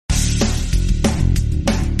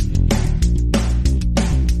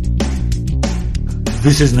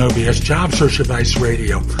This is No BS Job Search Advice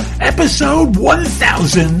Radio, episode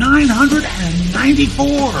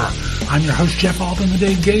 1994. I'm your host, Jeff Altman, the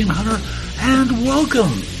Big Game Hunter, and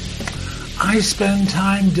welcome. I spend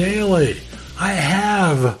time daily. I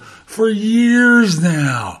have for years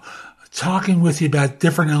now, talking with you about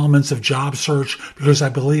different elements of job search because I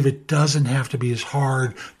believe it doesn't have to be as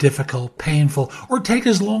hard, difficult, painful, or take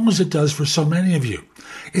as long as it does for so many of you.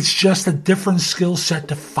 It's just a different skill set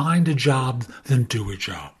to find a job than do a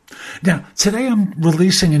job. Now, today I'm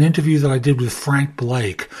releasing an interview that I did with Frank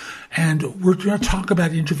Blake, and we're going to talk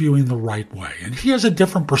about interviewing the right way. And he has a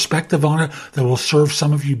different perspective on it that will serve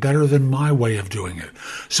some of you better than my way of doing it.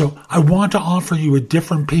 So I want to offer you a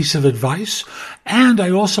different piece of advice, and I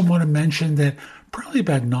also want to mention that probably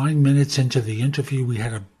about 9 minutes into the interview, we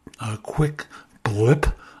had a quick blip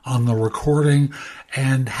on the recording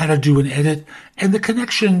and had to do an edit, and the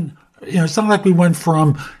connection, it's not like we went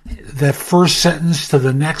from that first sentence to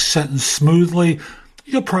the next sentence smoothly.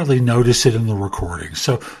 You'll probably notice it in the recording.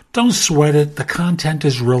 So don't sweat it. The content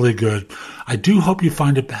is really good. I do hope you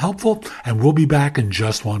find it helpful, and we'll be back in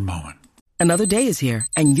just one moment. Another day is here,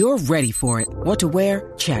 and you're ready for it. What to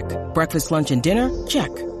wear? Check. Breakfast, lunch, and dinner? Check.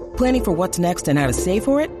 Planning for what's next and how to save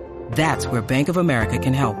for it? That's where Bank of America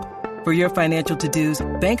can help. For your financial to-dos,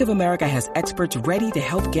 Bank of America has experts ready to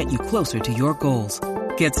help get you closer to your goals.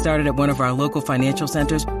 Get started at one of our local financial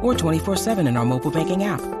centers or 24/7 in our mobile banking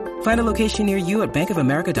app. Find a location near you at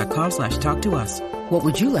bankofamerica.com/talktous. What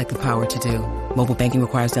would you like the power to do? Mobile banking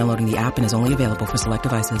requires downloading the app and is only available for select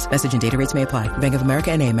devices. Message and data rates may apply. Bank of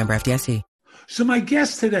America N.A., member FDIC. So my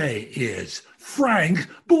guest today is Frank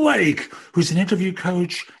Blake, who's an interview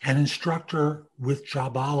coach and instructor with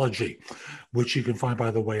Jobology, which you can find,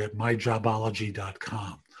 by the way, at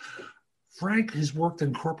myjobology.com. Frank has worked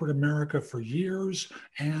in corporate America for years,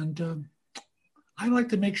 and I like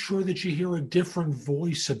to make sure that you hear a different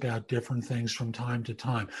voice about different things from time to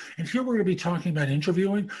time. And here we're going to be talking about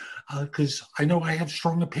interviewing because I know I have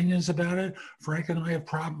strong opinions about it. Frank and I have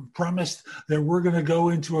promised that we're going to go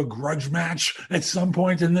into a grudge match at some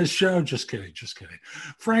point in this show. Just kidding.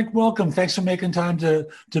 Frank, welcome. Thanks for making time to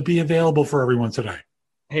be available for everyone today.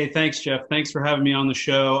 Hey, thanks, Jeff. Thanks for having me on the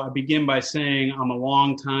show. I begin by saying I'm a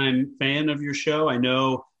longtime fan of your show. I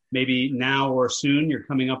know maybe now or soon you're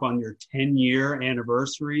coming up on your 10-year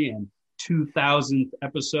anniversary and 2000th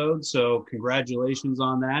episode. So congratulations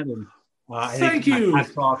on that. And Thank you.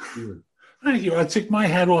 Hats off to you. Thank you. I took my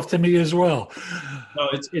hat off to me as well. No,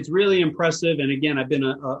 it's really impressive. And again, I've been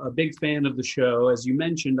a big fan of the show. As you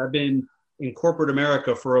mentioned, I've been in corporate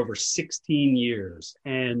America for over 16 years.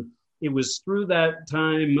 And it was through that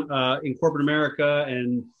time in corporate America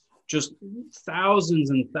and just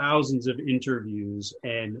thousands and thousands of interviews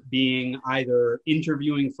and being either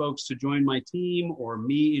interviewing folks to join my team or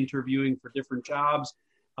me interviewing for different jobs.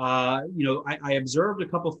 I observed a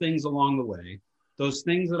couple things along the way. Those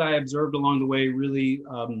things that I observed along the way really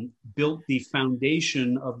built the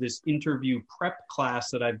foundation of this interview prep class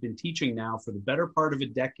that I've been teaching now for the better part of a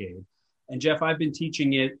decade. And Jeff, I've been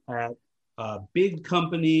teaching it at big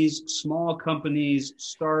companies, small companies,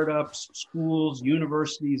 startups, schools,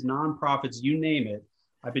 universities, nonprofits, you name it.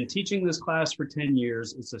 I've been teaching this class for 10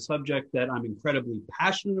 years. It's a subject that I'm incredibly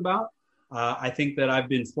passionate about. I think that I've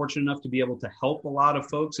been fortunate enough to be able to help a lot of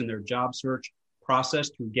folks in their job search process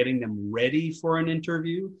through getting them ready for an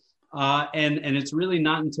interview. And it's really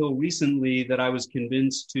not until recently that I was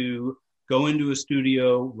convinced to go into a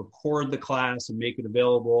studio, record the class, and make it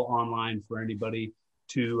available online for anybody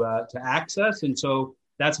to access. And so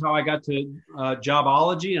that's how I got to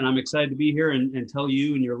Jobology, and I'm excited to be here and tell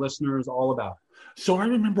you and your listeners all about it. So I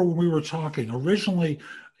remember when we were talking, originally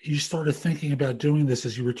you started thinking about doing this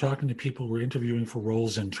as you were talking to people who were interviewing for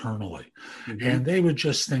roles internally, and they would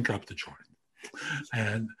just stink up the joint.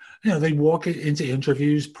 And, they walk into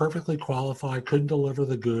interviews perfectly qualified, couldn't deliver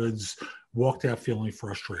the goods, walked out feeling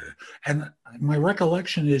frustrated. And my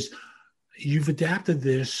recollection is you've adapted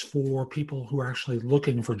this for people who are actually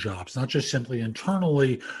looking for jobs, not just simply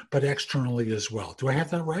internally, but externally as well. Do I have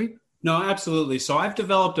that right? No, absolutely. So I've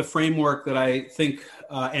developed a framework that I think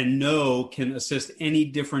and know can assist any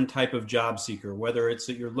different type of job seeker, whether it's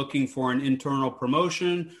that you're looking for an internal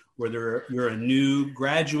promotion, whether you're a new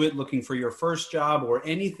graduate looking for your first job, or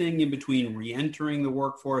anything in between re-entering the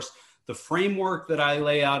workforce. The framework that I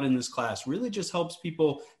lay out in this class really just helps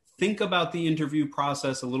people think about the interview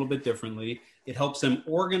process a little bit differently. It helps them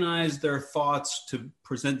organize their thoughts to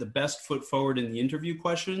present the best foot forward in the interview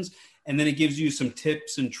questions. And then it gives you some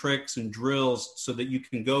tips and tricks and drills so that you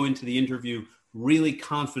can go into the interview really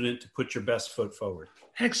confident to put your best foot forward.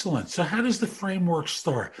 Excellent. So how does the framework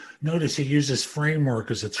start? Notice he uses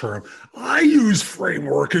framework as a term. I use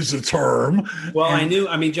framework as a term. Well,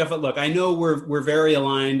 Jeff, look, I know we're very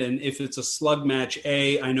aligned. And if it's a slug match,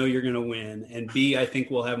 A, I know you're going to win. And B, I think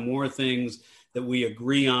we'll have more things that we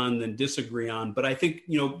agree on than disagree on. But I think,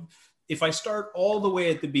 if I start all the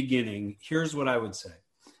way at the beginning, here's what I would say.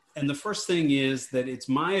 And the first thing is that it's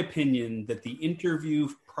my opinion that the interview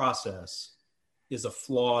process is a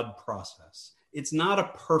flawed process. It's not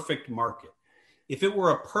a perfect market. If it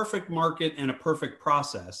were a perfect market and a perfect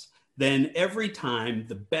process, then every time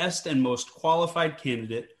the best and most qualified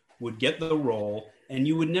candidate would get the role, and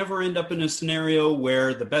you would never end up in a scenario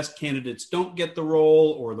where the best candidates don't get the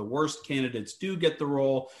role or the worst candidates do get the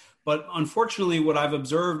role. But unfortunately, what I've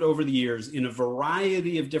observed over the years in a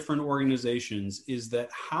variety of different organizations is that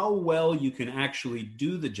how well you can actually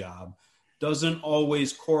do the job doesn't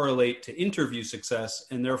always correlate to interview success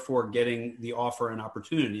and therefore getting the offer and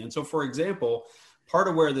opportunity. And so, for example, part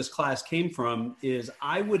of where this class came from is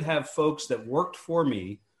I would have folks that worked for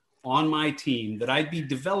me on my team that I'd be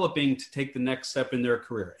developing to take the next step in their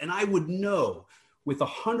career. And I would know with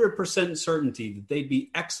 100% certainty that they'd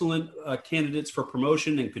be excellent candidates for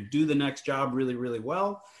promotion and could do the next job really, really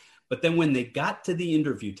well. But then when they got to the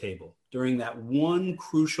interview table during that one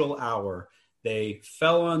crucial hour, they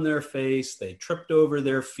fell on their face, they tripped over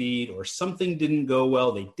their feet, or something didn't go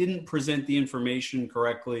well. They didn't present the information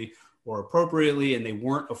correctly or appropriately, and they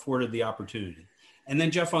weren't afforded the opportunity. And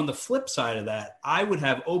then, Jeff, on the flip side of that, I would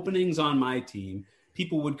have openings on my team.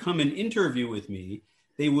 People would come and interview with me.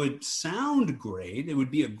 They would sound great. It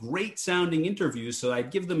would be a great sounding interview. So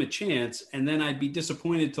I'd give them a chance. And then I'd be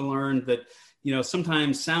disappointed to learn that,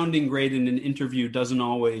 sometimes sounding great in an interview doesn't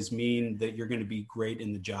always mean that you're going to be great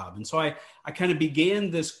in the job. And so I kind of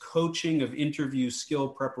began this coaching of interview skill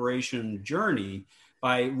preparation journey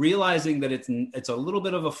by realizing that it's a little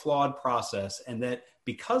bit of a flawed process, and that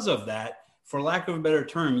because of that, for lack of a better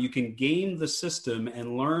term, you can game the system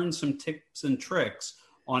and learn some tips and tricks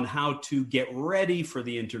on how to get ready for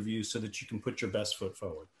the interview so that you can put your best foot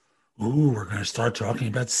forward. Ooh, we're going to start talking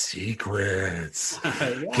about secrets,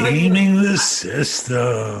 gaming the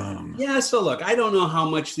system. Yeah, so look, I don't know how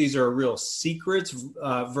much these are real secrets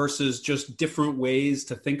versus just different ways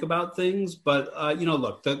to think about things. But,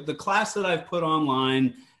 look, the class that I've put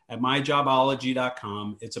online at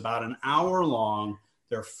myjobology.com, it's about an hour long.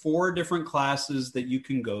 There are 4 different classes that you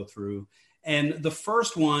can go through. And the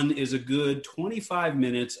first one is a good 25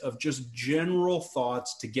 minutes of just general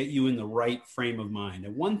thoughts to get you in the right frame of mind.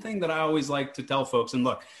 And one thing that I always like to tell folks, and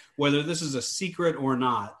look, whether this is a secret or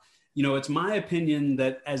not, it's my opinion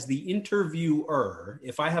that as the interviewer,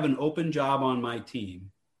 if I have an open job on my team,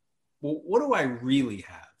 well, what do I really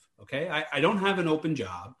have? Okay. I don't have an open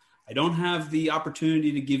job. I don't have the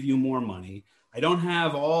opportunity to give you more money. I don't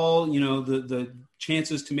have all, the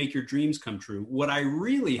chances to make your dreams come true. What I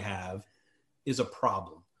really have is a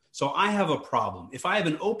problem. So I have a problem. If I have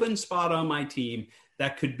an open spot on my team,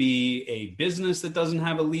 that could be a business that doesn't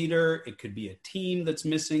have a leader. It could be a team that's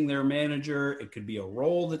missing their manager. It could be a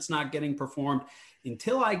role that's not getting performed.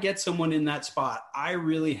 Until I get someone in that spot, I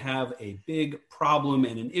really have a big problem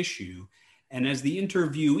and an issue. And as the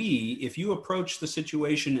interviewee, if you approach the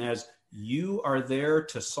situation as you are there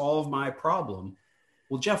to solve my problem,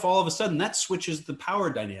 well, Jeff, all of a sudden that switches the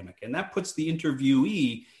power dynamic, and that puts the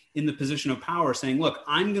interviewee in the position of power, saying, look,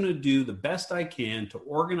 I'm going to do the best I can to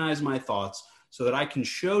organize my thoughts so that I can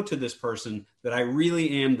show to this person that I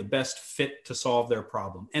really am the best fit to solve their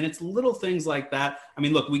problem. And it's little things like that. I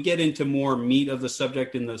mean, look, we get into more meat of the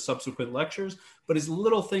subject in the subsequent lectures, but it's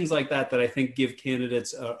little things like that that I think give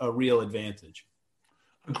candidates a real advantage.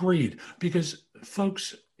 Agreed. Because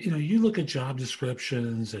folks, you look at job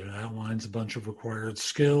descriptions, it outlines a bunch of required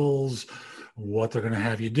skills, what they're going to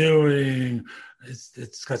have you doing.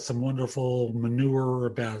 It's got some wonderful manure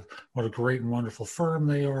about what a great and wonderful firm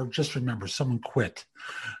they are. Just remember, someone quit,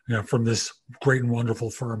 from this great and wonderful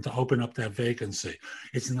firm to open up that vacancy.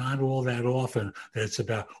 It's not all that often that it's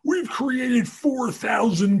about, we've created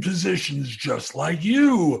 4,000 positions just like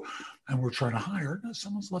you, and we're trying to hire. No,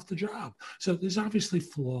 someone's left the job. So there's obviously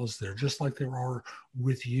flaws there, just like there are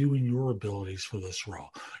with you and your abilities for this role.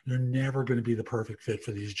 You're never going to be the perfect fit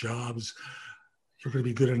for these jobs. You're going to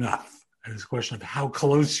be good enough. And it's a question of how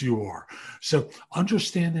close you are. So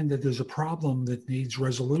understanding that there's a problem that needs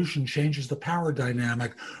resolution changes the power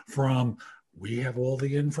dynamic from we have all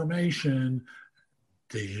the information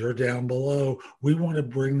to you're down below. We want to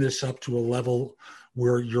bring this up to a level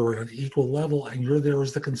where you're at an equal level and you're there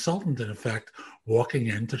as the consultant, in effect, walking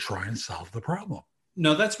in to try and solve the problem.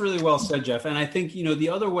 No, that's really well said, Jeff. And I think, the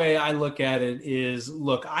other way I look at it is,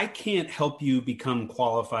 look, I can't help you become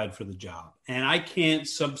qualified for the job. And I can't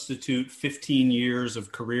substitute 15 years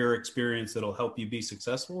of career experience that'll help you be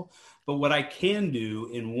successful. But what I can do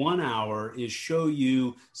in 1 hour is show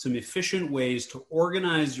you some efficient ways to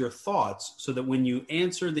organize your thoughts so that when you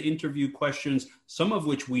answer the interview questions, some of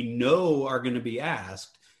which we know are going to be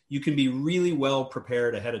asked, you can be really well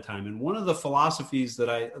prepared ahead of time. And one of the philosophies that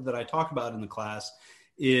I talk about in the class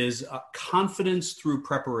is confidence through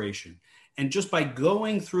preparation. And just by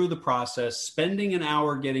going through the process, spending an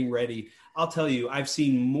hour getting ready, I'll tell you, I've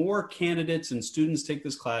seen more candidates and students take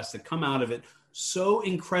this class that come out of it so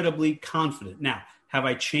incredibly confident. Now, have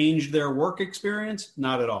I changed their work experience?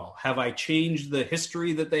 Not at all. Have I changed the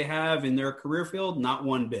history that they have in their career field? Not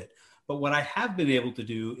one bit. But what I have been able to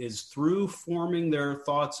do is through forming their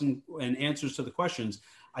thoughts and answers to the questions,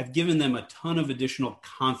 I've given them a ton of additional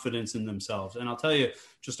confidence in themselves. And I'll tell you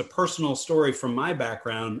just a personal story from my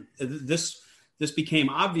background. This became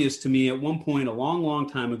obvious to me at one point a long, long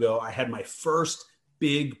time ago. I had my first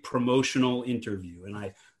big promotional interview and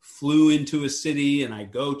I flew into a city and I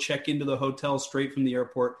go check into the hotel straight from the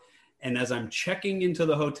airport. And as I'm checking into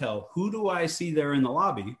the hotel, who do I see there in the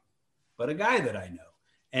lobby but a guy that I know?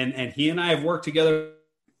 And he and I have worked together.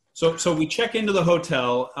 So we check into the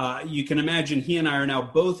hotel. You can imagine he and I are now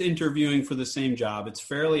both interviewing for the same job. It's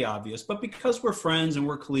fairly obvious. But because we're friends and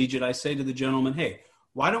we're collegiate, I say to the gentleman, hey,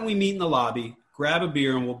 why don't we meet in the lobby, grab a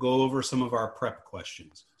beer, and we'll go over some of our prep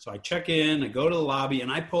questions. So I check in, I go to the lobby, and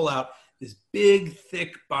I pull out this big,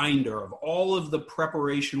 thick binder of all of the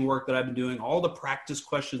preparation work that I've been doing, all the practice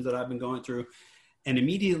questions that I've been going through. And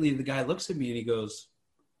immediately the guy looks at me and he goes,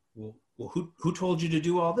 well, who told you to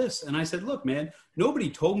do all this? And I said, look, man, nobody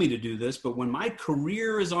told me to do this, but when my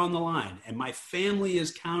career is on the line and my family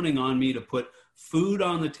is counting on me to put food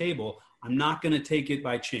on the table, I'm not going to take it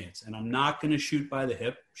by chance. And I'm not going to shoot from the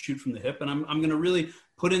hip. And I'm going to really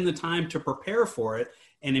put in the time to prepare for it.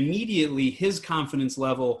 And immediately his confidence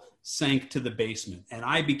level sank to the basement. And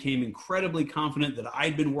I became incredibly confident that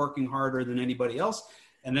I'd been working harder than anybody else.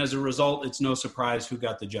 And as a result, it's no surprise who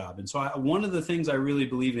got the job. And so one of the things I really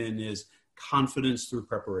believe in is confidence through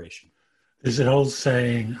preparation. There's an old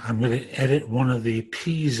saying, I'm going to edit one of the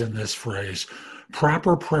P's in this phrase,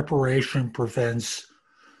 proper preparation prevents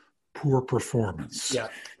poor performance.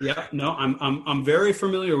 Yeah. No, I'm very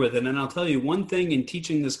familiar with it. And I'll tell you one thing in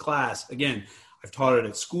teaching this class, again, I've taught it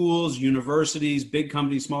at schools, universities, big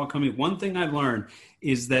companies, small companies. One thing I've learned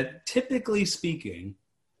is that typically speaking,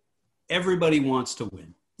 everybody wants to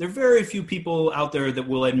win. There are very few people out there that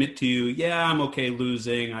will admit to you, yeah, I'm okay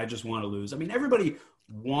losing. I just want to lose. I mean, everybody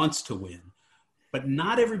wants to win, but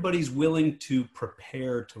not everybody's willing to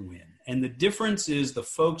prepare to win. And the difference is the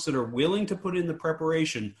folks that are willing to put in the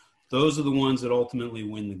preparation, those are the ones that ultimately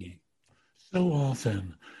win the game. So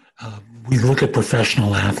often we look at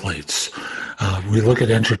professional athletes, we look at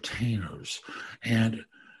entertainers, and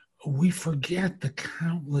we forget the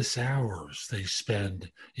countless hours they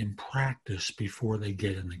spend in practice before they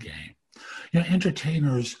get in the game.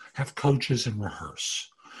 Entertainers have coaches and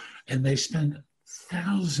rehearse, and they spend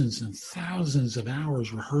thousands and thousands of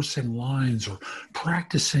hours rehearsing lines or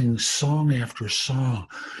practicing song after song,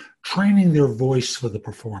 training their voice for the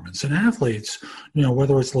performance. And athletes,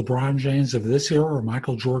 whether it's LeBron James of this era or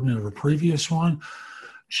Michael Jordan of a previous one,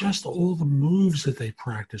 just all the moves that they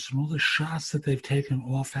practice and all the shots that they've taken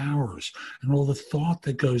off hours and all the thought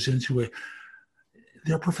that goes into it,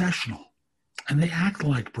 they're professional and they act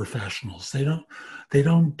like professionals. They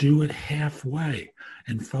don't do it halfway.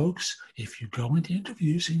 And folks, if you go into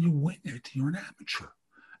interviews and you wing it, you're an amateur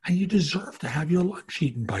and you deserve to have your lunch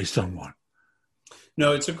eaten by someone.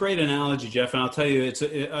 No, it's a great analogy, Jeff. And I'll tell you, it's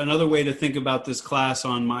another way to think about this class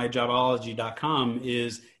on myjobology.com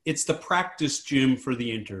is it's the practice gym for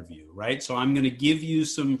the interview, right? So I'm going to give you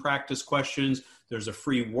some practice questions. There's a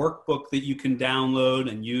free workbook that you can download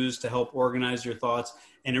and use to help organize your thoughts.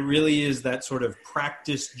 And it really is that sort of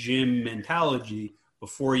practice gym mentality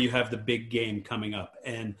before you have the big game coming up.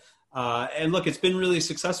 And look, it's been really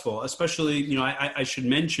successful, especially, I should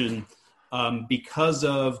mention, because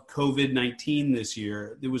of COVID-19 this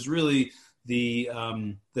year, it was really the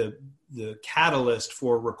catalyst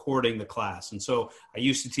for recording the class. And so I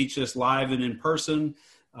used to teach this live and in person.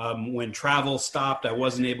 When travel stopped, I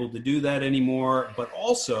wasn't able to do that anymore. But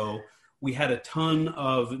also, we had a ton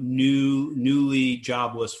of newly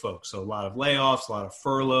jobless folks. So a lot of layoffs, a lot of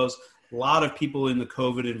furloughs, a lot of people in the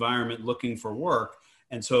COVID environment looking for work.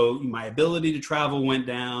 And so my ability to travel went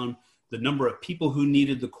down. The number of people who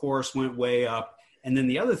needed the course went way up. And then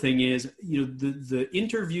the other thing is, the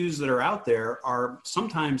interviews that are out there are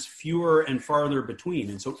sometimes fewer and farther between.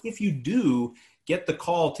 And so if you do get the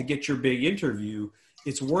call to get your big interview,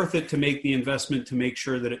 it's worth it to make the investment to make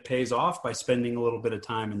sure that it pays off by spending a little bit of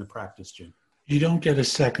time in the practice gym. You don't get a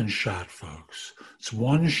second shot, folks. It's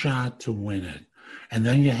one shot to win it. And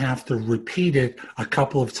then you have to repeat it a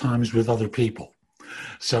couple of times with other people.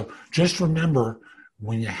 So just remember,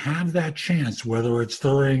 when you have that chance, whether it's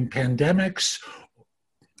during pandemics,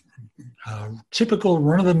 typical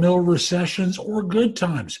run-of-the-mill recessions, or good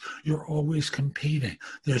times, you're always competing.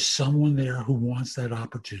 There's someone there who wants that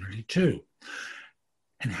opportunity too.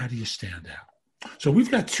 And how do you stand out? So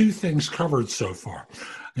we've got two things covered so far.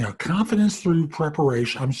 Confidence through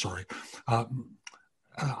preparation.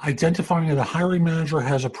 Identifying that a hiring manager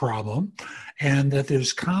has a problem and that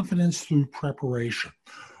there's confidence through preparation.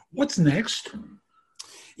 What's next?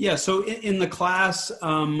 Yeah, so in the class,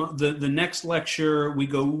 the next lecture, we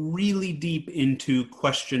go really deep into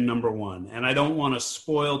question number one. And I don't want to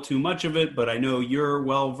spoil too much of it, but I know you're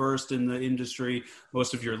well-versed in the industry.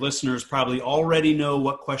 Most of your listeners probably already know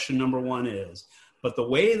what question number one is. But the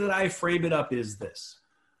way that I frame it up is this.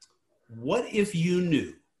 What if you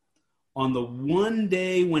knew on the one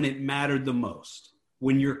day when it mattered the most,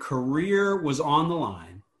 when your career was on the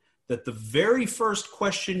line, that the very first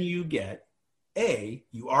question you get, A,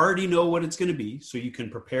 you already know what it's going to be, so you can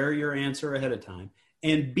prepare your answer ahead of time,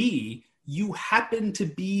 and B, you happen to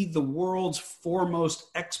be the world's foremost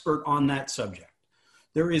expert on that subject.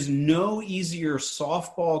 There is no easier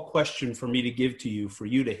softball question for me to give to you for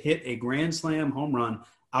you to hit a grand slam home run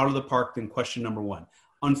out of the park than question number one.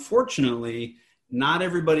 Unfortunately, not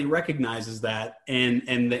everybody recognizes that, and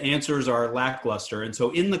the answers are lackluster. And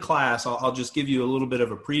so in the class, I'll just give you a little bit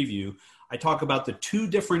of a preview. I talk about the two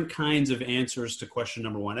different kinds of answers to question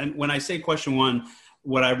number one. And when I say question one,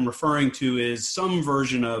 what I'm referring to is some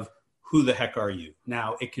version of who the heck are you?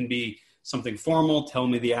 Now, it can be something formal, tell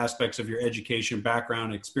me the aspects of your education,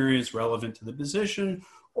 background, experience relevant to the position,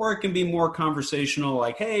 or it can be more conversational,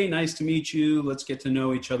 like, hey, nice to meet you, let's get to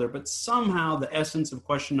know each other. But somehow the essence of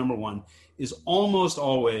question number one is almost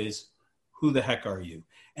always, who the heck are you?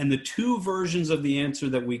 And the two versions of the answer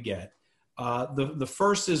that we get, the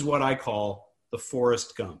first is what I call the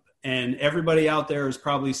Forrest Gump. And everybody out there has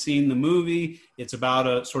probably seen the movie. It's about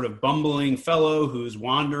a sort of bumbling fellow who's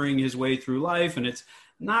wandering his way through life, and it's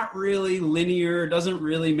not really linear, doesn't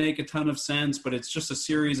really make a ton of sense, but it's just a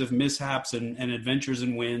series of mishaps and adventures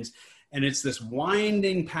and wins. And it's this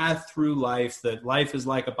winding path through life that life is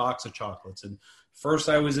like a box of chocolates. And first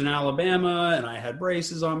I was in Alabama and I had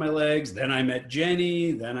braces on my legs. Then I met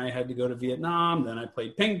Jenny. Then I had to go to Vietnam. Then I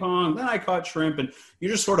played ping pong. Then I caught shrimp. And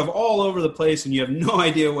you're just sort of all over the place and you have no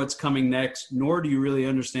idea what's coming next, nor do you really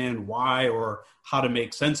understand why or how to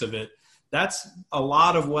make sense of it. That's a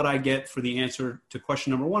lot of what I get for the answer to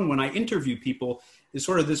question number one when I interview people, is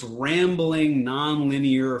sort of this rambling,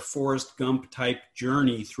 nonlinear Forrest Gump type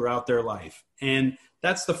journey throughout their life. And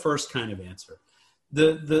that's the first kind of answer.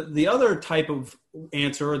 The other type of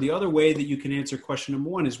answer, or the other way that you can answer question number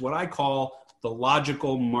one, is what I call the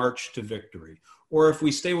logical march to victory. Or if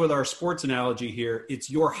we stay with our sports analogy here, it's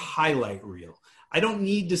your highlight reel. I don't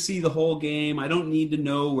need to see the whole game. I don't need to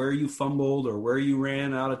know where you fumbled or where you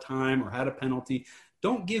ran out of time or had a penalty.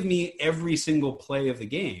 Don't give me every single play of the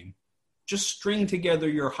game. Just string together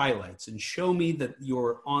your highlights and show me that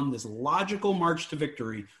you're on this logical march to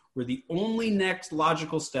victory where the only next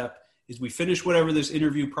logical step is we finish whatever this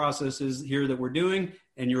interview process is here that we're doing,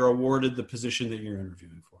 and you're awarded the position that you're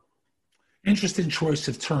interviewing for. Interesting choice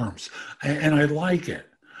of terms, and I like it.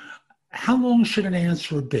 How long should an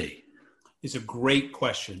answer be? It's a great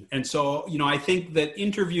question. And so, I think that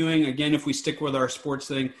interviewing, again, if we stick with our sports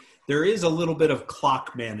thing, there is a little bit of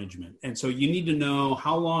clock management. And so you need to know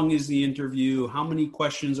how long is the interview, how many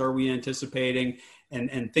questions are we anticipating,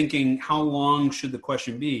 and thinking how long should the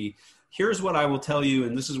question be. Here's what I will tell you,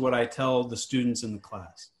 and this is what I tell the students in the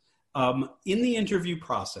class. In the interview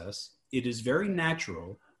process, it is very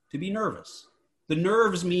natural to be nervous. The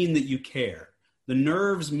nerves mean that you care. The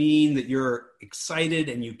nerves mean that you're excited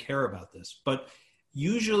and you care about this. But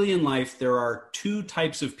usually in life, there are two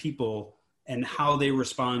types of people and how they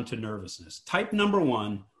respond to nervousness. Type number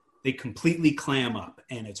one, they completely clam up,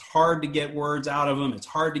 and it's hard to get words out of them. It's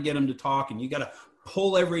hard to get them to talk, and you got to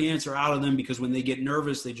pull every answer out of them because when they get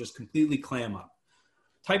nervous, they just completely clam up.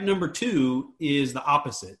 Type number two is the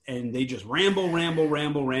opposite, and they just ramble,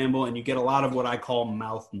 and you get a lot of what I call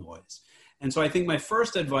mouth noise. And so I think my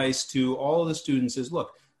first advice to all of the students is,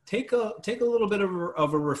 look, take a little bit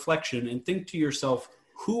of a reflection and think to yourself,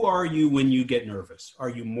 who are you when you get nervous? Are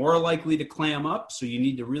you more likely to clam up? So you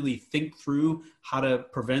need to really think through how to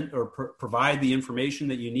prevent or provide the information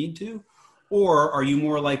that you need to. Or are you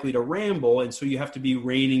more likely to ramble? And so you have to be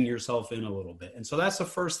reining yourself in a little bit. And so that's the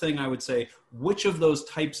first thing I would say. Which of those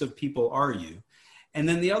types of people are you? And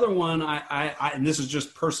then the other one, and this is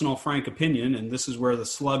just personal, frank opinion, and this is where the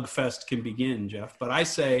slugfest can begin, Jeff. But I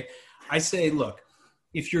say, look,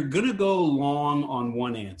 if you're going to go long on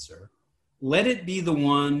one answer, let it be the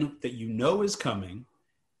one that you know is coming,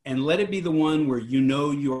 and let it be the one where you know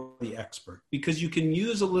you're the expert, because you can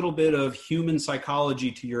use a little bit of human psychology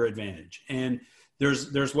to your advantage. And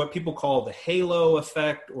there's what people call the halo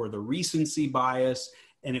effect or the recency bias.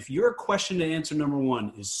 And if your question to answer number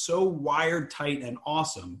one is so wired tight and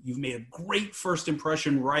awesome, you've made a great first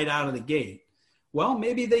impression right out of the gate, well,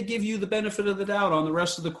 maybe they give you the benefit of the doubt on the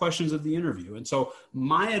rest of the questions of the interview. And so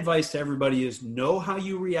my advice to everybody is know how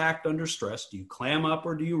you react under stress. Do you clam up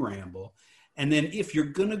or do you ramble? And then if you're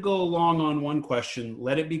going to go long on one question,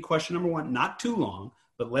 let it be question number one, not too long,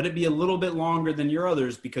 but let it be a little bit longer than your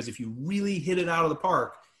others, because if you really hit it out of the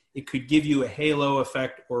park, it could give you a halo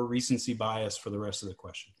effect or recency bias for the rest of the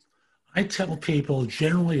questions. I tell people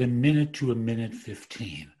generally a minute to a minute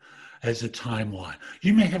 15 as a timeline.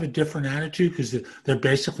 You may have a different attitude because they're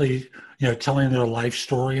basically, telling their life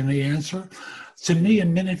story in the answer. To me, a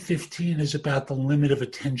minute 15 is about the limit of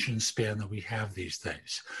attention span that we have these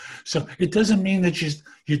days. So it doesn't mean that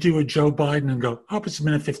you do a Joe Biden and go, oh, it's a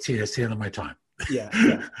minute 15, that's the end of my time.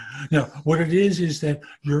 Yeah. No, what it is that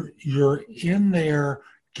you're in there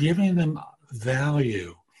giving them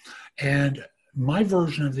value. And my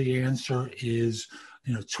version of the answer is,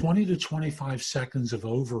 20 to 25 seconds of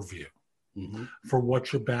overview for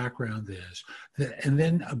what your background is. And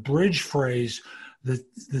then a bridge phrase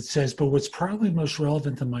that says, but what's probably most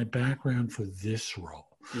relevant to my background for this role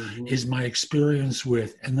is my experience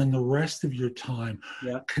with, and then the rest of your time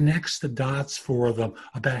connects the dots for them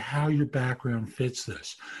about how your background fits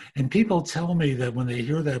this. And people tell me that when they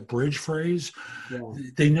hear that bridge phrase,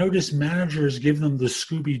 they notice managers give them the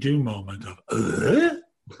Scooby-Doo moment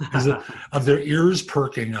of their ears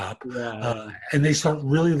perking up, and they start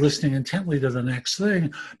really listening intently to the next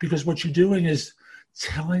thing, because what you're doing is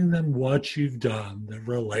telling them what you've done that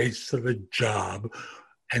relates to the job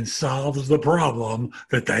and solves the problem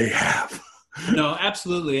that they have. No,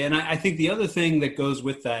 absolutely. And I think the other thing that goes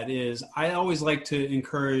with that is I always like to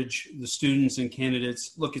encourage the students and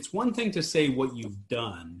candidates, look, it's one thing to say what you've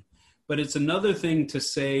done, but it's another thing to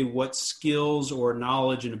say what skills or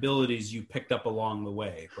knowledge and abilities you picked up along the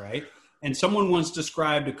way, right? And someone once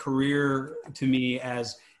described a career to me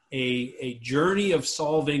as a journey of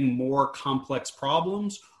solving more complex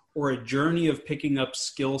problems or a journey of picking up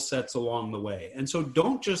skill sets along the way. And so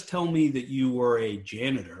don't just tell me that you were a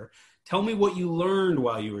janitor. Tell me what you learned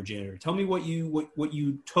while you were a janitor. Tell me what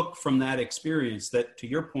you took from that experience that, to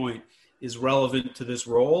your point, is relevant to this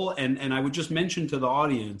role. And I would just mention to the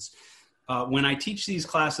audience, when I teach these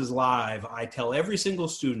classes live, I tell every single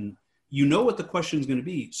student, you know what the question is going to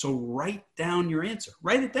be. So write down your answer.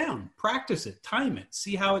 Write it down. Practice it. Time it.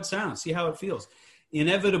 See how it sounds. See how it feels.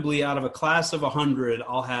 Inevitably, out of a class of 100,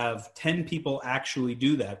 I'll have 10 people actually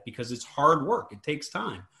do that because it's hard work. It takes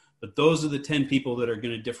time. But those are the 10 people that are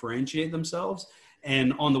going to differentiate themselves.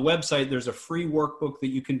 And on the website, there's a free workbook that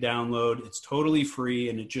you can download. It's totally free,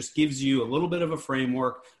 and it just gives you a little bit of a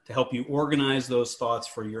framework to help you organize those thoughts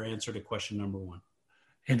for your answer to question number one.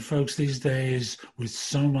 And folks, these days, with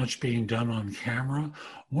so much being done on camera,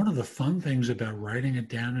 one of the fun things about writing it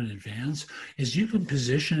down in advance is you can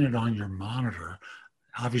position it on your monitor.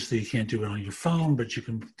 Obviously, you can't do it on your phone, but you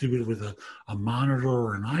can do it with a monitor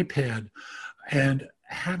or an iPad and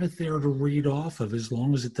have it there to read off of as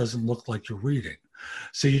long as it doesn't look like you're reading.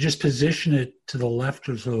 So you just position it to the left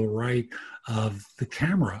or to the right of the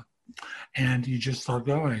camera, and you just start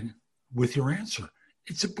going with your answer.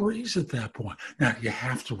 It's a breeze at that point. Now, you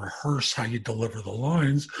have to rehearse how you deliver the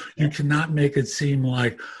lines. You cannot make it seem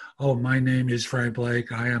like, oh, my name is Frank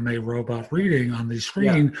Blake, I am a robot reading on the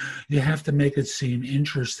screen. You have to make it seem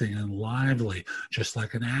interesting and lively, just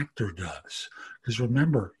like an actor does. Because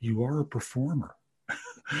remember, you are a performer.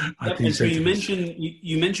 And so you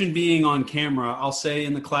mentioned being on camera. I'll say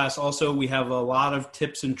in the class also we have a lot of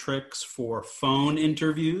tips and tricks for phone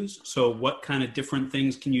interviews. So what kind of different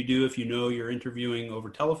things can you do if you know you're interviewing over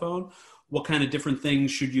telephone? what kind of different things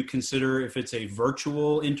should you consider if it's a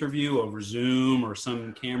virtual interview over Zoom or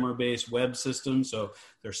some camera-based web system. So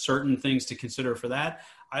there's certain things to consider for that.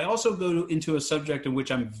 I also go into a subject in which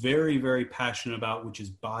I'm very, very passionate about, which is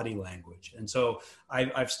body language. And so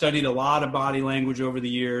I've studied a lot of body language over the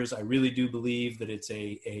years. I really do believe that it's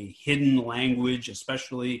a hidden language,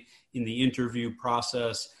 especially in the interview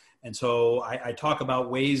process. And so I talk about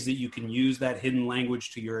ways that you can use that hidden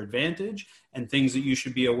language to your advantage and things that you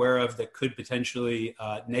should be aware of that could potentially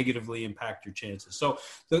negatively impact your chances. So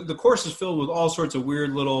the course is filled with all sorts of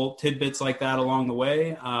weird little tidbits like that along the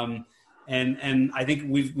way. And I think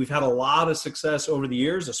we've had a lot of success over the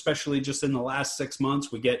years, especially just in the last 6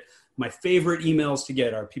 months. We get my favorite emails to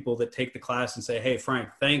get are people that take the class and say, hey, Frank,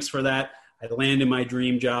 thanks for that. I landed my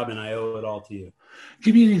dream job and I owe it all to you.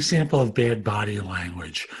 Give me an example of bad body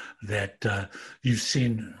language that you've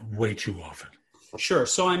seen way too often. Sure.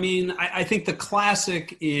 So, I mean, I think the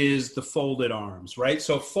classic is the folded arms, right?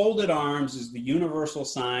 So folded arms is the universal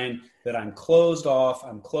sign that I'm closed off,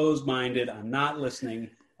 I'm closed-minded, I'm not listening.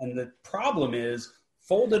 And the problem is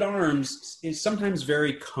folded arms is sometimes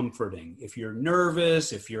very comforting. If you're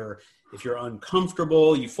nervous, if you're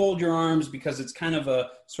uncomfortable, you fold your arms because it's kind of a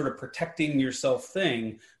sort of protecting yourself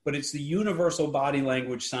thing, but it's the universal body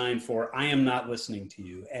language sign for I am not listening to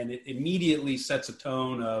you. And it immediately sets a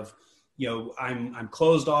tone of, I'm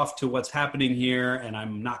closed off to what's happening here and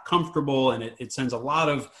I'm not comfortable. And it sends a lot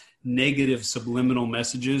of negative subliminal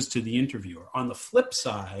messages to the interviewer. On the flip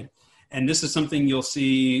side, and this is something you'll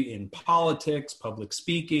see in politics, public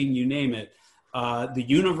speaking, you name it, the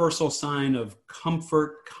universal sign of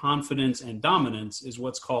comfort, confidence, and dominance is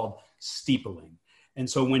what's called steepling. And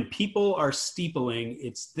so when people are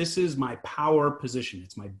steepling, this is my power position.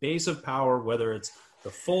 It's my base of power, whether it's the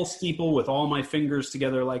full steeple with all my fingers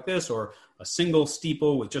together like this, or a single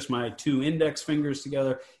steeple with just my 2 index fingers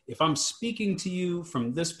together. If I'm speaking to you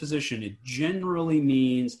from this position, it generally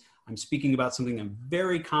means I'm speaking about something I'm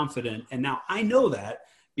very confident. And now I know that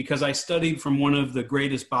because I studied from one of the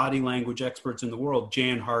greatest body language experts in the world,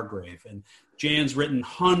 Jan Hargrave. And Jan's written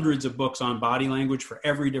hundreds of books on body language for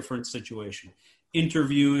every different situation.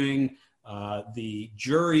 Interviewing, the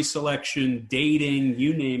jury selection, dating,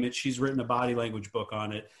 you name it. She's written a body language book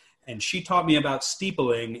on it. And she taught me about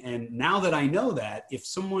steepling. And now that I know that, if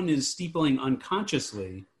someone is steepling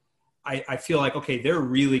unconsciously, I feel like, okay, they're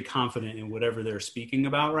really confident in whatever they're speaking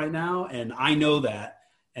about right now. And I know that.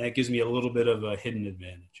 And it gives me a little bit of a hidden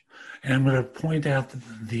advantage. And I'm going to point out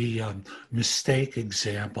the mistake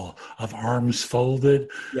example of arms folded.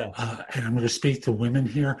 Yes. And I'm going to speak to women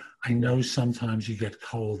here. I know sometimes you get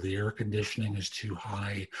cold. The air conditioning is too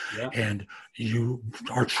high, and you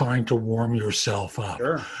are trying to warm yourself up.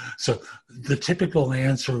 Sure. So the typical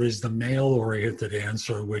answer is the male-oriented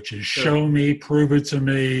answer, which is show me, prove it to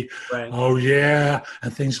me. Right. Oh, yeah,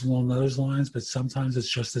 and things along those lines. But sometimes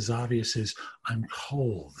it's just as obvious as I'm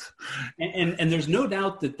cold. And there's no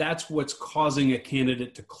doubt that that's what's causing a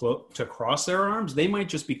candidate to cross their arms. They might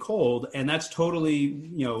just be cold, and that's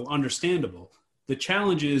totally, understandable. The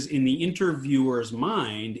challenge is in the interviewer's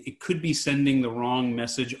mind, it could be sending the wrong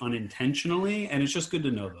message unintentionally, and it's just good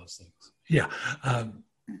to know those things. Yeah.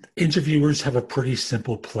 Interviewers have a pretty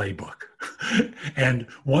simple playbook. And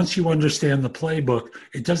once you understand the playbook,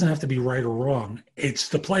 it doesn't have to be right or wrong. It's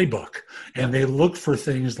the playbook. And they look for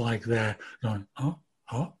things like that going,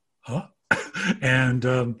 and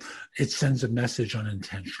it sends a message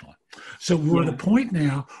unintentionally. So we're at a point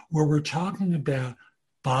now where we're talking about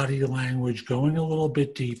body language, going a little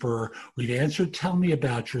bit deeper. We've answered, tell me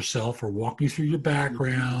about yourself, or walk me through your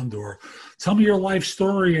background, or tell me your life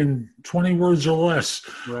story in 20 words or less,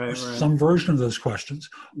 or some version of those questions.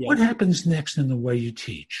 Yeah. What happens next in the way you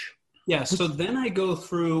teach? Yeah, so then I go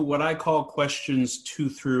through what I call questions 2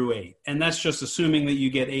 through 8. And that's just assuming that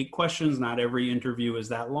you get 8 questions. Not every interview is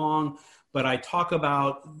that long. But I talk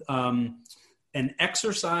about an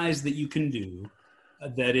exercise that you can do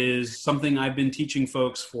that is something I've been teaching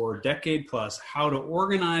folks for a decade plus, how to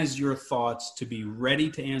organize your thoughts to be ready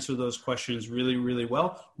to answer those questions really, really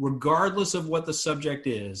well, regardless of what the subject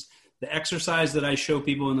is. The exercise that I show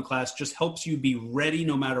people in the class just helps you be ready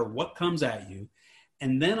no matter what comes at you.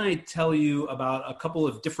 And then I tell you about a couple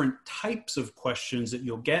of different types of questions that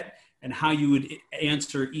you'll get and how you would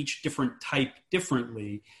answer each different type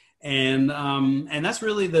differently. And that's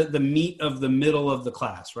really the meat of the middle of the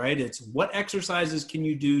class, right? It's what exercises can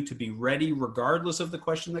you do to be ready regardless of the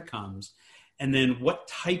question that comes, and then what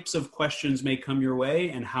types of questions may come your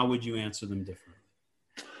way and how would you answer them differently.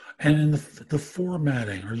 And in the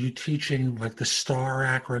formatting, are you teaching like the STAR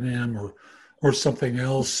acronym or something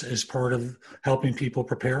else as part of helping people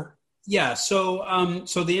prepare? Yeah. So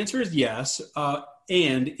the answer is yes.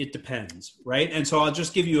 And it depends, right? And so I'll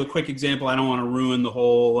just give you a quick example. I don't want to ruin the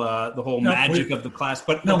whole magic of the class,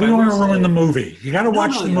 but no, look, we don't want to ruin the movie. You got to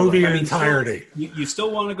watch the movie in entirety. You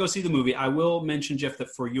still want to go see the movie. I will mention, Jeff, that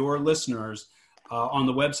for your listeners on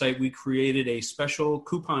the website, we created a special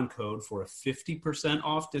coupon code for a 50%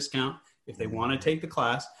 off discount if they want to take the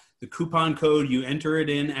class. The coupon code, you enter it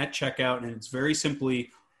in at checkout, and it's very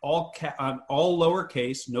simply all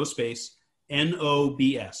lowercase, no space,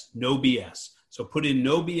 NOBS, no BS. So put in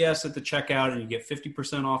no BS at the checkout and you get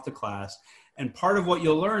 50% off the class. And part of what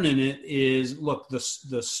you'll learn in it is, look, the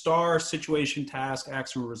STAR, situation, task,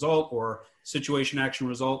 action, result, or situation, action,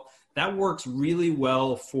 result, that works really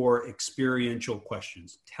well for experiential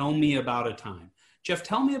questions. Tell me about a time. Jeff,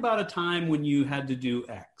 tell me about a time when you had to do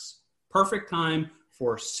X. Perfect time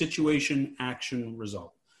for situation, action,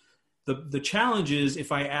 result. The challenge is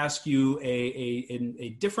if I ask you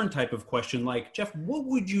a different type of question like, Jeff, what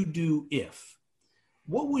would you do if?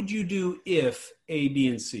 What would you do if A, B,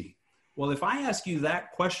 and C? Well, if I ask you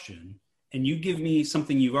that question and you give me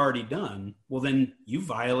something you've already done, well, then you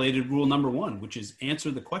violated rule number one, which is answer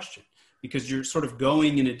the question, because you're sort of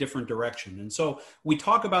going in a different direction. And so we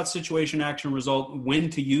talk about situation, action, result, when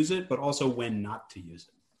to use it, but also when not to use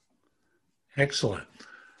it. Excellent.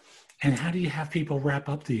 And how do you have people wrap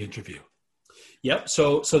up the interview? Yep.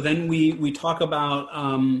 So then we talk about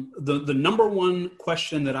the number one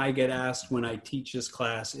question that I get asked when I teach this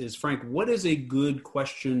class is, Frank, what is a good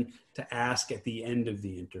question to ask at the end of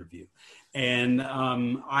the interview? And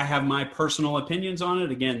I have my personal opinions on it.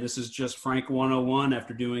 Again, this is just Frank 101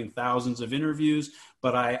 after doing thousands of interviews,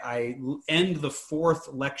 but I end the fourth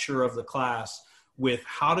lecture of the class with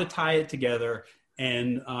how to tie it together,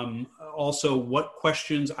 and also what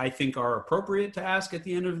questions I think are appropriate to ask at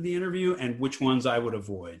the end of the interview and which ones I would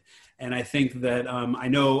avoid. And I think that I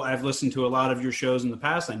know I've listened to a lot of your shows in the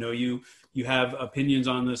past. I know you have opinions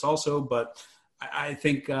on this also, but I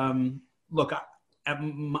think, look,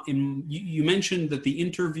 you mentioned that the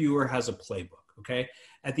interviewer has a playbook, okay?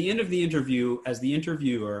 At the end of the interview, as the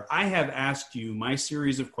interviewer, I have asked you my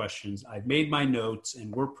series of questions. I've made my notes,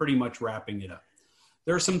 and we're pretty much wrapping it up.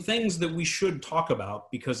 There are some things that we should talk about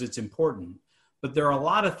because it's important, but there are a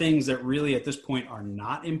lot of things that really at this point are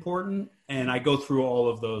not important, and I go through all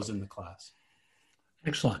of those in the class.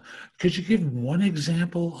 Excellent. Could you give one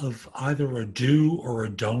example of either a do or a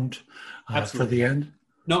don't for the end?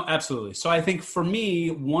 No, absolutely. So I think for me,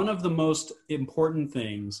 one of the most important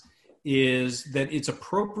things is that it's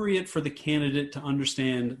appropriate for the candidate to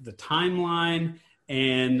understand the timeline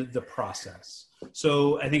and the process.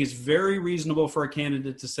 So I think it's very reasonable for a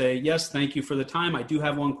candidate to say, yes, thank you for the time. I do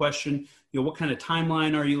have one question. What kind of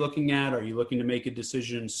timeline are you looking at? Are you looking to make a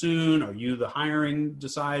decision soon? Are you the hiring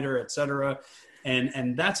decider, et cetera?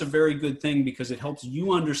 And that's a very good thing because it helps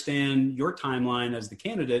you understand your timeline as the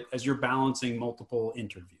candidate as you're balancing multiple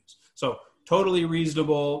interviews. So totally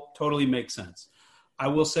reasonable, totally makes sense. I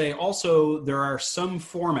will say also there are some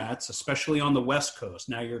formats, especially on the West Coast.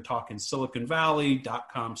 Now you're talking Silicon Valley,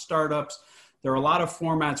 .com startups. There are a lot of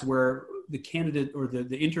formats where the candidate or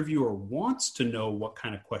the interviewer wants to know what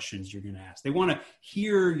kind of questions you're going to ask. They want to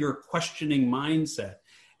hear your questioning mindset.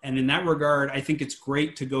 And in that regard, I think it's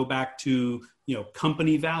great to go back to,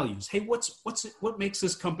 company values. Hey, what makes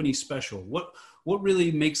this company special? What really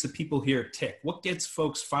makes the people here tick? What gets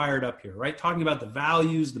folks fired up here, right? Talking about the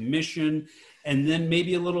values, the mission, and then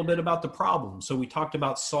maybe a little bit about the problem. So we talked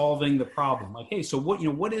about solving the problem. Like, hey, so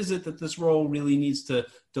what is it that this role really needs to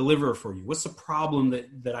deliver for you? What's the problem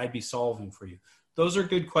that I'd be solving for you? Those are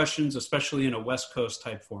good questions, especially in a West Coast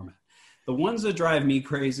type format. The ones that drive me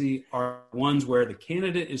crazy are ones where the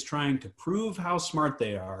candidate is trying to prove how smart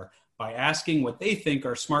they are by asking what they think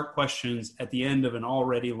are smart questions at the end of an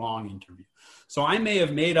already long interview. So I may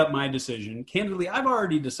have made up my decision. Candidly, I've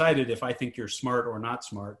already decided if I think you're smart or not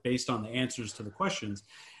smart based on the answers to the questions.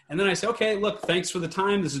 And then I say, okay, look, thanks for the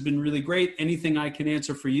time. This has been really great. Anything I can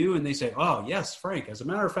answer for you? And they say, oh, yes, Frank. As a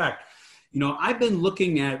matter of fact, I've been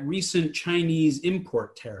looking at recent Chinese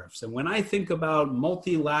import tariffs. And when I think about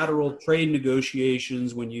multilateral trade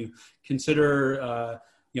negotiations, when you consider,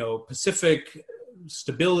 Pacific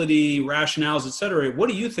stability, rationales, et cetera, what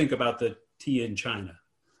do you think about the tea in China?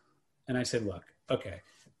 And I said, look, okay,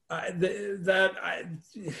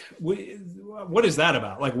 what is that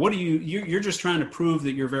about? Like, what do you're just trying to prove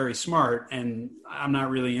that you're very smart, and I'm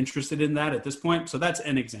not really interested in that at this point. So that's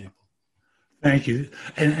an example. Thank you.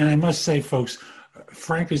 And I must say, folks,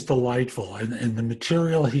 Frank is delightful, and the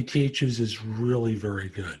material he teaches is really very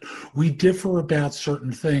good. We differ about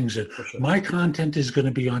certain things, and my content is going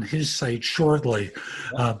to be on his site shortly,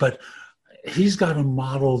 but he's got a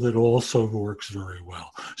model that also works very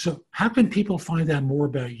well. So how can people find out more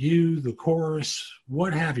about you, the course,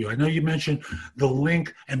 what have you? I know you mentioned the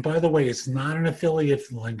link. And by the way, it's not an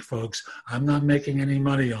affiliate link, folks. I'm not making any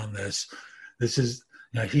money on this. This is,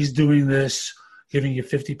 he's doing this, giving you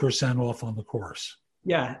 50% off on the course.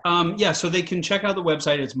 Yeah. So they can check out the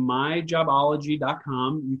website. It's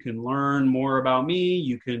myjobology.com. You can learn more about me.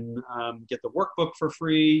 You can get the workbook for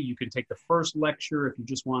free. You can take the first lecture if you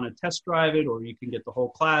just want to test drive it, or you can get the whole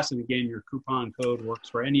class. And again, your coupon code works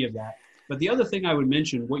for any of that. But the other thing I would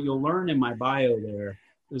mention, what you'll learn in my bio there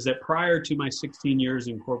is that prior to my 16 years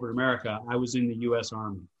in corporate America, I was in the U.S.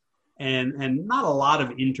 Army. And not a lot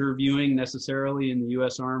of interviewing necessarily in the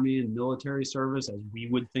U.S. Army and military service as we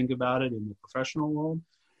would think about it in the professional world.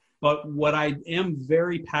 But what I am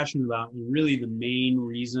very passionate about, and really the main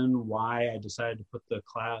reason why I decided to put the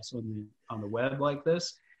class on the web like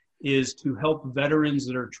this, is to help veterans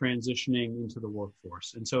that are transitioning into the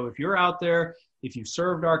workforce. And so if you're out there, if you've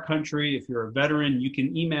served our country, if you're a veteran, you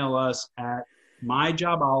can email us at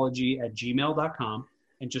myjobology@gmail.com.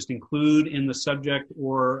 and just include in the subject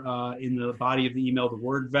or in the body of the email the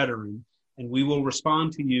word veteran, and we will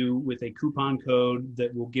respond to you with a coupon code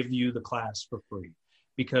that will give you the class for free.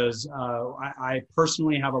 Because I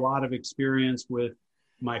personally have a lot of experience with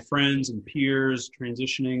my friends and peers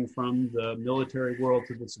transitioning from the military world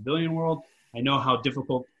to the civilian world. I know how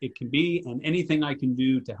difficult it can be, and anything I can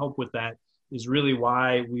do to help with that is really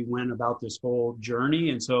why we went about this whole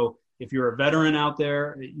journey. And so if you're a veteran out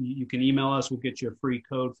there, you can email us. We'll get you a free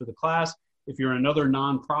code for the class. If you're another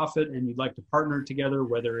nonprofit and you'd like to partner together,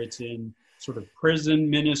 whether it's in sort of prison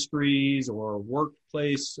ministries or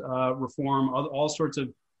workplace reform, all sorts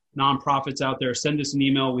of nonprofits out there, send us an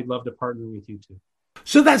email. We'd love to partner with you too.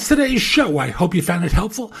 So that's today's show. I hope you found it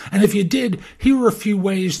helpful. And if you did, here are a few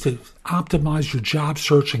ways to optimize your job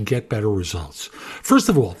search and get better results. First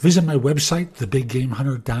of all, visit my website,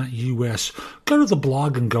 thebiggamehunter.us. Go to the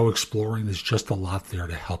blog and go exploring. There's just a lot there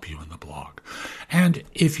to help you in the blog. And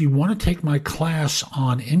if you want to take my class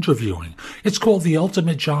on interviewing, it's called the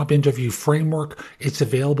Ultimate Job Interview Framework. It's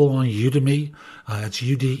available on Udemy. It's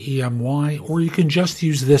UDEMY, or you can just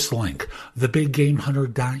use this link,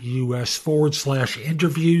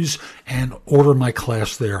 thebiggamehunter.us/interviews, and order my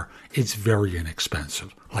class there. It's very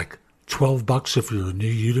inexpensive, like $12 if you're a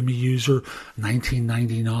new Udemy user,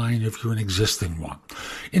 $19.99 if you're an existing one.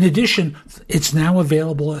 In addition, it's now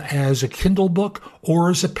available as a Kindle book or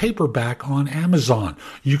as a paperback on Amazon.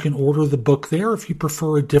 You can order the book there if you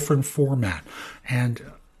prefer a different format. And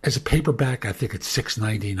as a paperback, I think it's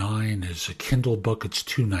 $6.99. As a Kindle book, it's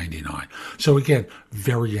 $2.99. So again,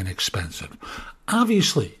 very inexpensive.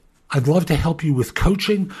 Obviously, I'd love to help you with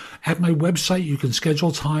coaching. At my website, you can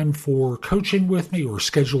schedule time for coaching with me or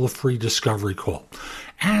schedule a free discovery call.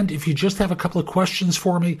 And if you just have a couple of questions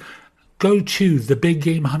for me, go to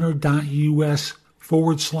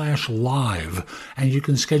thebiggamehunter.us/live, and you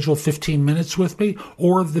can schedule 15 minutes with me,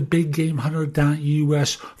 or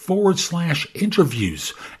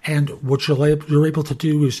thebiggamehunter.us/interviews. And what you're able to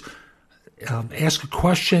do is ask a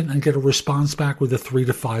question and get a response back with a 3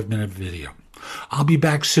 to 5 minute video. I'll be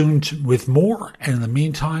back soon with more, and in the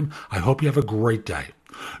meantime, I hope you have a great day.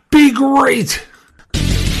 Be great!